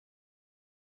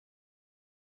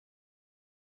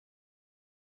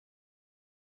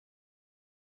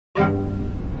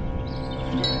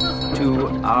to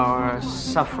our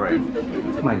suffering,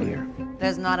 my dear.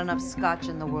 There's not enough scotch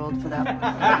in the world for that.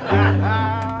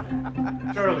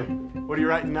 Shirley, what are you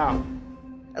writing now?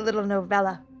 A little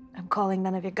novella. I'm calling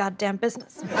none of your goddamn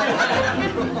business.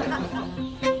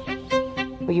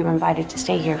 Well, you were invited to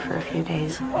stay here for a few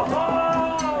days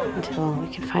until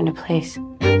we could find a place.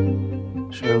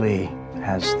 Shirley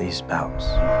has these bouts.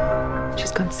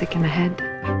 She's gone sick in the head.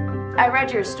 I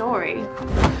read your story.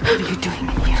 What are you doing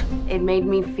in here? It made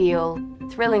me feel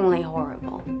thrillingly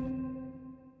horrible.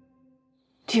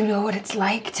 Do you know what it's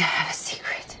like to have a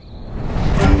secret?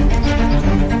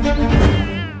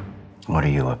 What are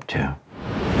you up to?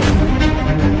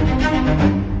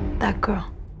 That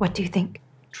girl, what do you think?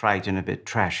 Trite and a bit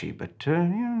trashy, but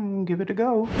give it a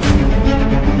go.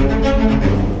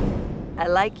 I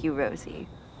like you, Rosie.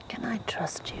 Can I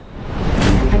trust you?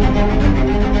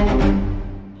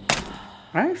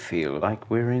 I feel like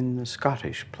we're in the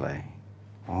Scottish play.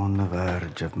 On the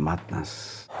verge of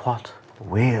madness. What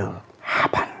will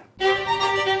happen?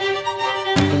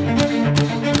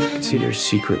 See their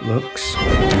secret looks.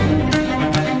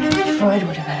 Freud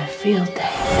would have had a field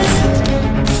day.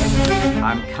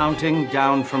 I'm counting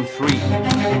down from 3.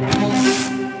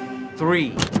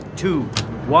 3, 2,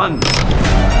 1.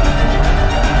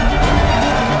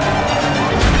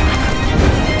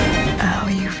 Oh,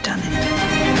 you've done it.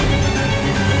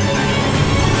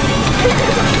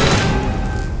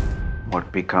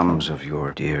 What becomes of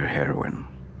your dear heroine?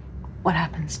 What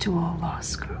happens to all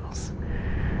lost girls?